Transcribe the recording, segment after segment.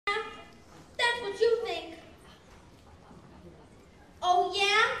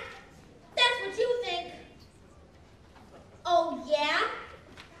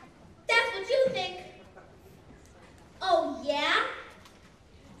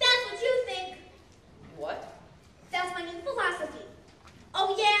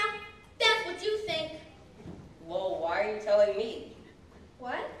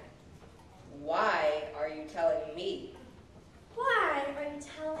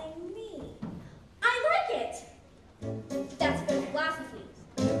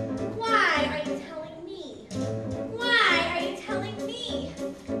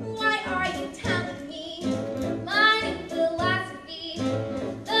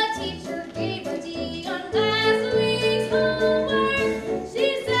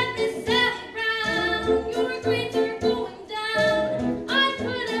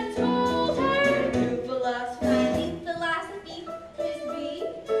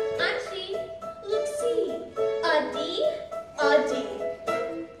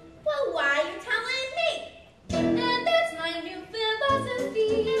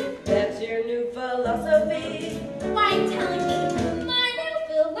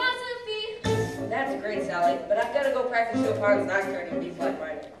practice your part is not curing be flat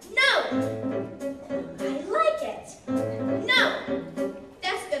minor. No! I like it. No!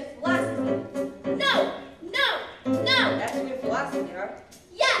 That's good philosophy. No! No! No! That's good philosophy, huh?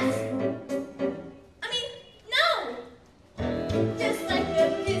 Yes! I mean, no! Just like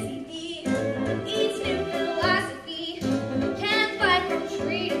a busy bee eats new philosophy, can fly from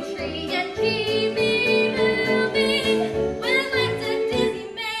tree to tree and keep me moving. When life's a dizzy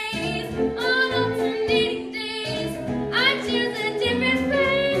maze on alternating days, I choose a different phrase.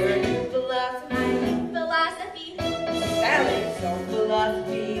 Philosophy. Sally, some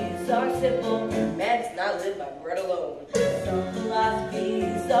philosophies are simple. Man does not live by bread alone. Some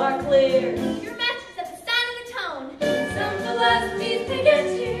philosophies are clear. Your match is at the sound of the tone. Some philosophies pick and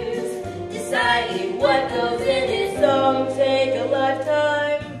choose. Deciding what goes in his song take a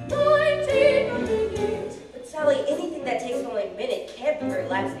lifetime. Might take a minute. But Sally, anything that takes only a minute can't be very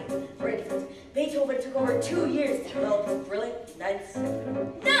lasting. For instance, Beethoven took over 2 years to develop his brilliant Ninth Symphony.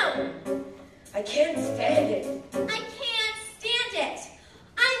 No! I can't stand it. I can't stand it.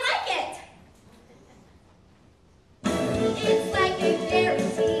 I like it. It's like a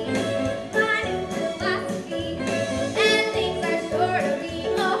guarantee, my new philosophy, and things are sure to be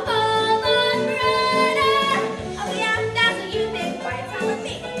a whole lot brighter. Oh yeah, that's what you think. Why you're telling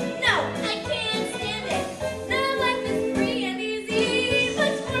me? No, I can't stand it. No, life is free and easy,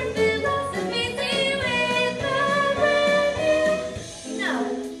 much more philosophy with my No,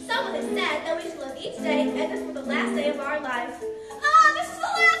 someone has said that we should live each day as if it were the last day of our lives. This is the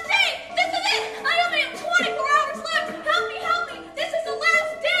last day! This is it! I only have 24 hours left! Help me, help me! This is the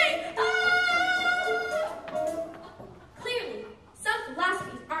last day! Clearly, some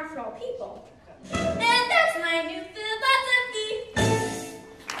philosophies aren't for all people.